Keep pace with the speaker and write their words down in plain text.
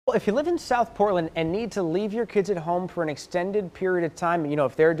Well, if you live in South Portland and need to leave your kids at home for an extended period of time,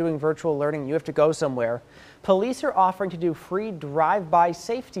 if they're doing virtual learning, you have to go somewhere, police are offering to do free drive-by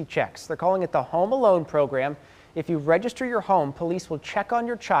safety checks. They're calling it the Home Alone program. If you register your home, police will check on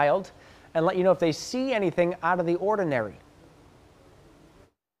your child and let you know if they see anything out of the ordinary.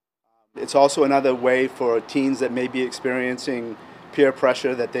 It's also another way for teens that may be experiencing peer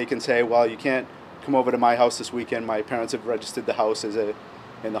pressure that they can say, well, you can't come over to my house this weekend. My parents have registered the house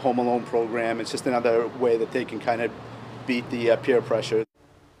in the Home Alone program. It's just another way that they can kind of beat the peer pressure.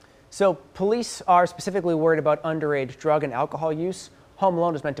 So police are specifically worried about underage drug and alcohol use. Home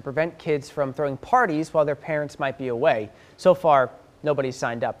Alone is meant to prevent kids from throwing parties while their parents might be away. So far, nobody's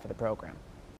signed up for the program.